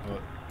accident,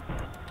 but...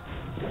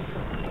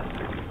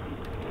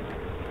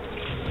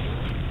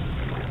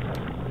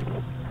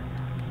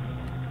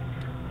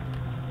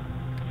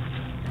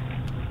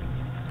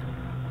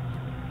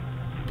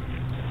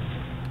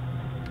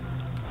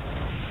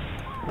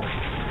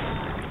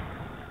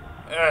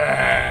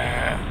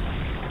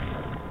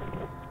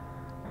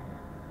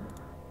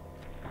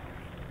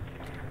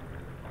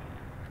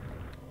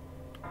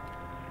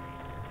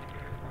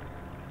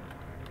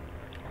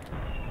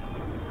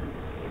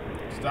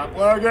 Stop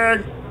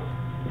lagging!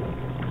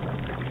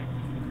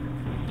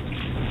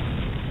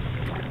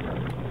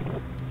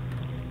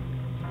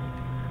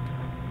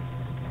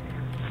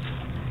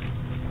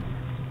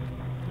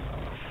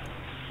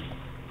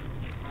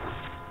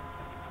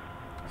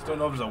 Just don't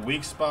know if there's a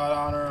weak spot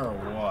on her or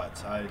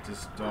what. I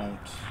just don't.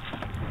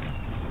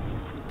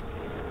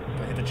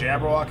 Did I hit the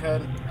Jabberwock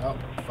head? Oh,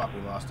 fuck,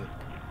 we lost it.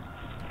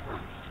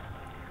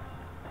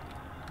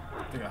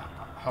 I think a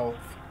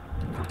health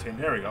continue.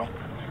 There we go.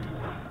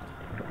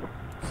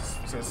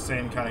 It's the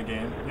same kind of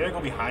game. You gotta go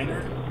behind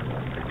her?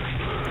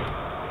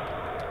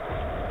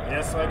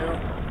 Yes, I do.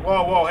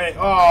 Whoa, whoa, hey.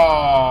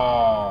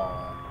 Oh!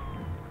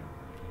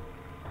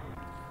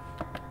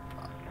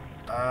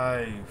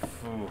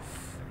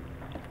 Oof.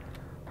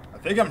 I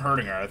think I'm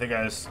hurting her. I think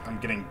I'm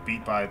getting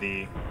beat by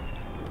the...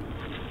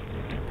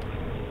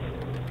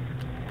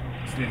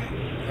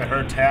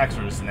 Her attacks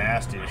are just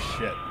nasty as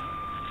shit.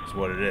 Is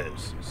what it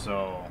is.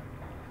 So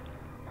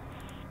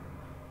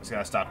just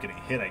gotta stop getting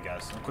hit, I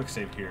guess. I'll quick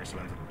save here so I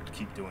don't have to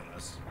keep doing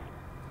this.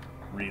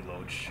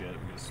 Reload shit.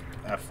 We just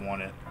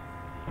F1 it.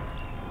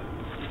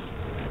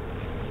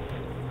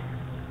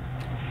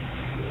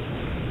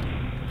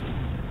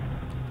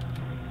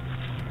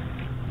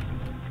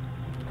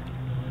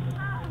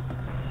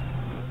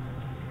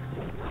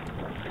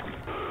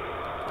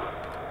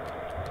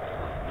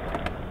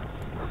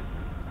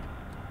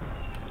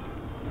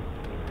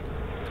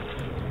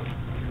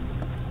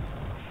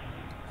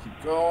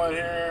 Keep going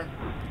here.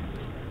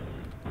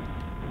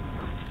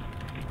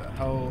 Get that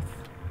health.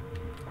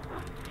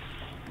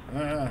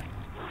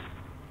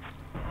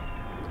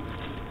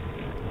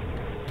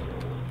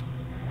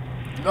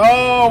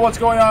 No! What's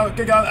going on?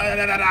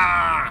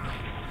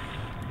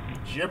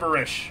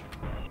 Gibberish.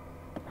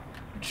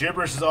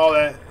 Gibberish is all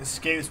that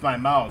escapes my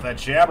mouth. That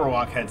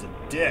Jabberwock head's a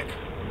dick.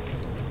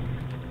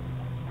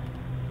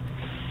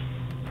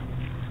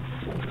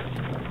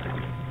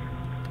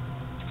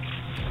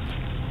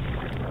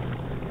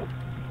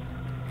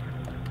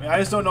 I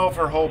just don't know if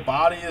her whole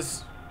body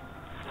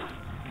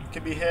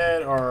can be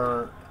hit,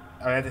 or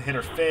I have to hit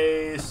her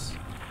face.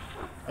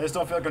 I just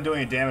don't feel like I'm doing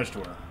any damage to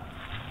her.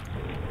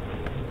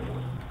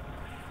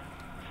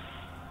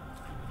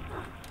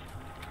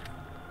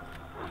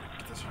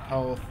 Get this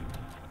health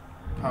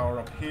power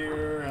up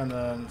here, and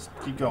then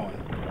keep going.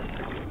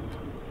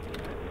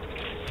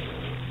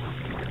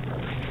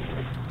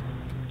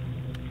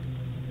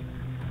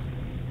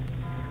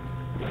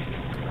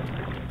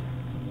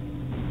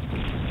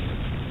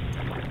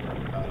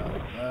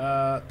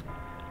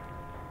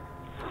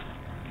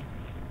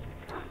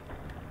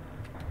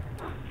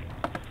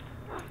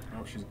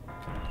 Oh, she's...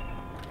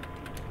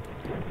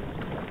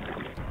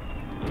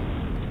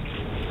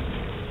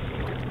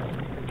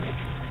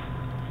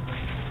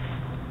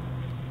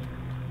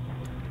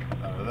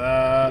 Out of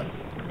that.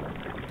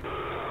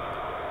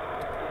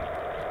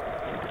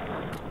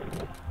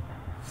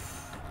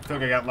 I feel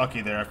like I got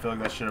lucky there. I feel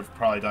like that should have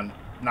probably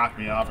knocked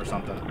me off or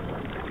something.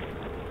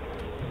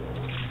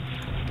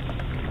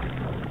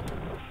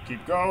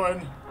 Keep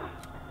going.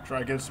 Try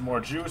to get some more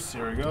juice.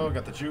 Here we go.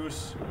 Got the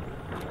juice.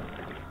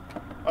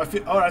 I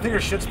think her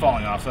shit's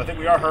falling off, so I think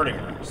we are hurting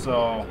her.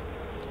 So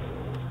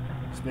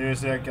maybe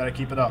I gotta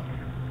keep it up.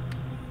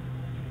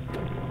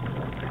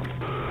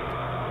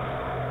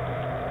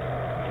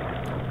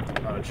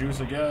 Out of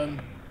juice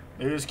again.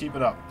 Maybe just keep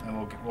it up,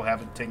 and we'll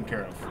have it taken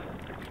care of.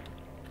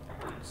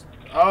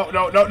 Oh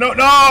no!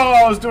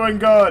 I was doing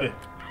good.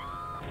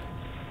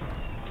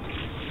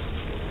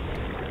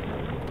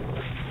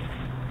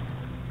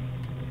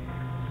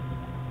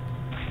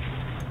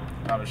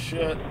 Out of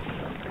shit.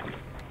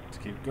 Let's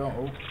keep going.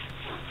 Oh.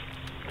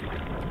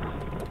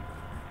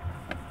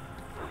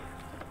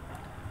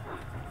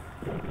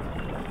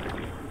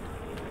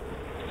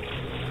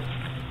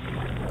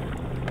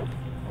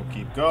 We'll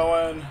keep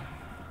going.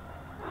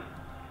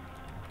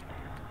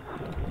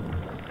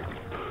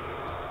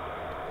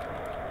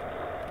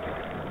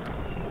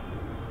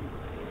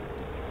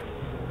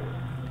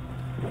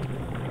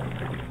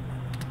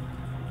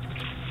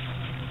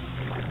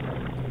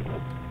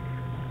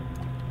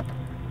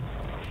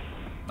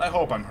 I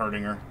hope I'm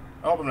hurting her.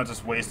 I hope I'm not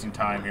just wasting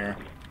time here.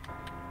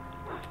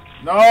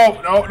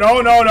 No!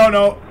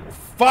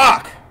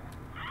 Fuck!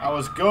 I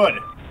was good.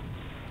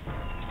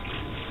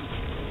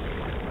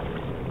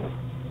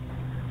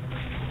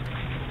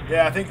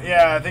 Yeah, I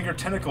think her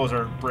tentacles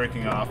are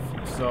breaking off.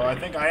 So I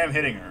think I am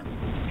hitting her.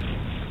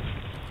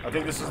 I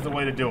think this is the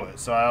way to do it.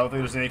 So I don't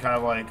think there's any kind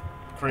of like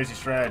crazy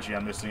strategy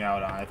I'm missing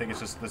out on. I think it's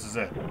just this is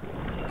it.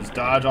 Just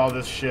dodge all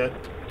this shit.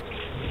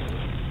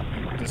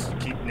 Just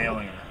keep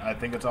nailing her. I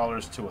think that's all there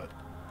is to it.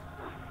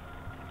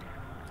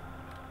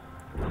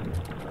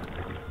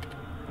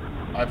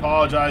 I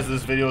apologize,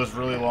 this video is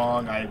really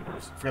long. I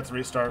forgot to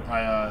restart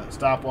my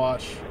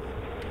stopwatch.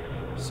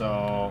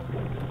 So,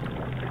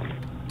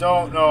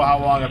 don't know how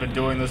long I've been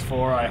doing this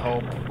for. I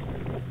hope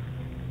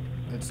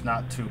it's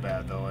not too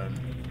bad though. And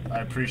I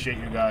appreciate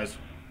you guys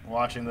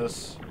watching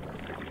this.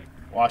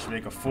 Watch me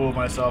make a fool of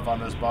myself on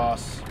this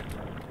boss.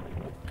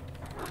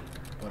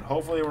 But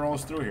hopefully we're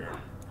almost through here.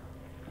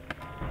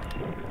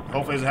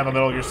 Hopefully it doesn't have a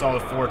Metal Gear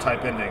Solid 4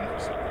 type ending.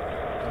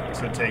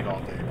 It's going to take all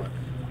day,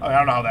 but I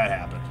don't know how that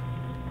happened.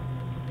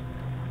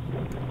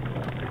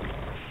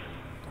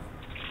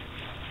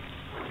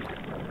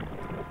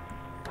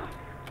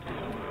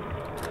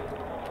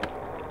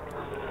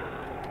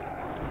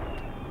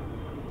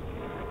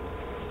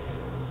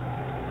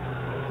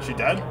 Is she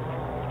dead?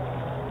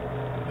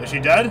 Is she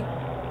dead?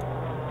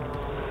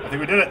 I think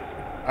we did it.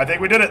 I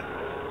think we did it.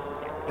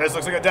 This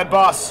looks like a dead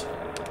boss.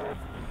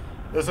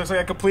 This looks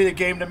like a completed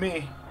game to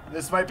me.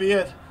 This might be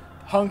it.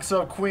 Hunks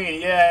of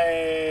Queen.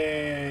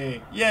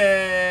 Yay!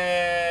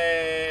 Yay!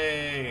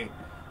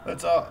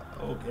 Let's all...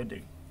 Oh,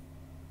 ending.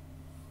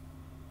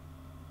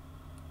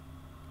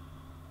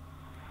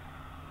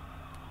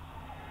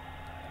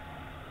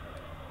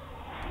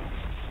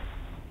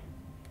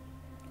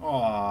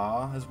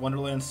 Aww. Is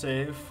Wonderland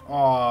safe?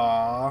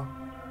 Aww.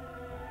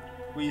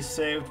 We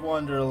saved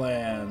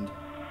Wonderland.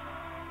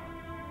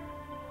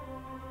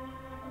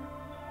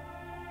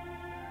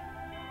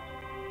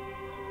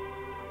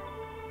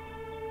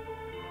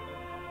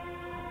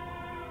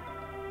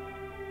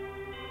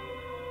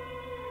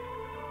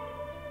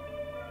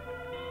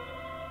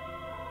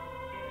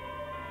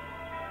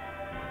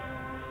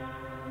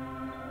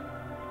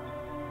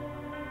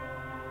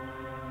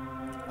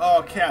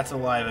 Oh, Cat's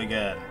alive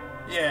again.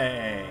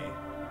 Yay.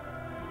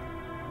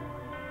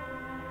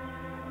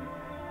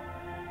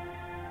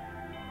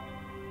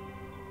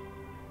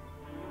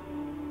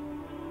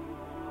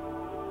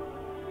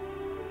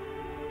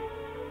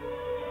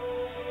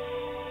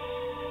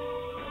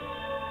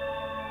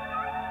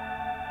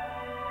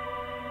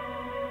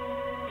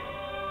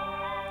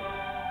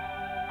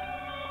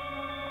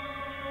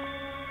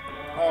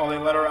 Oh, they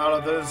let her out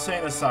of the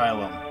insane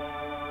asylum.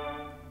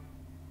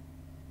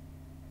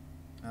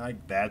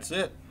 Like, that's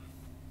it.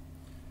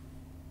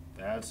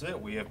 That's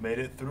it. We have made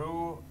it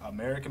through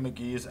American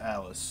McGee's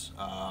Alice.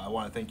 I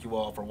want to thank you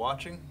all for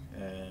watching,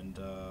 and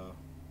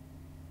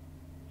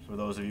for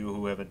those of you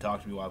who haven't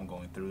talked to me while I'm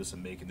going through this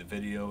and making the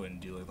video and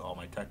dealing with all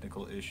my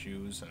technical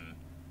issues and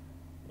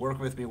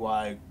working with me while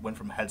I went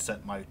from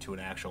headset mic to an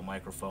actual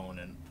microphone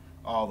and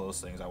all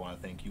those things, I want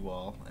to thank you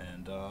all,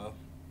 and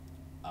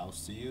I'll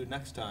see you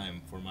next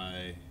time for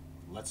my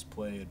Let's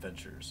Play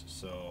adventures.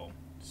 So,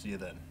 see you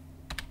then.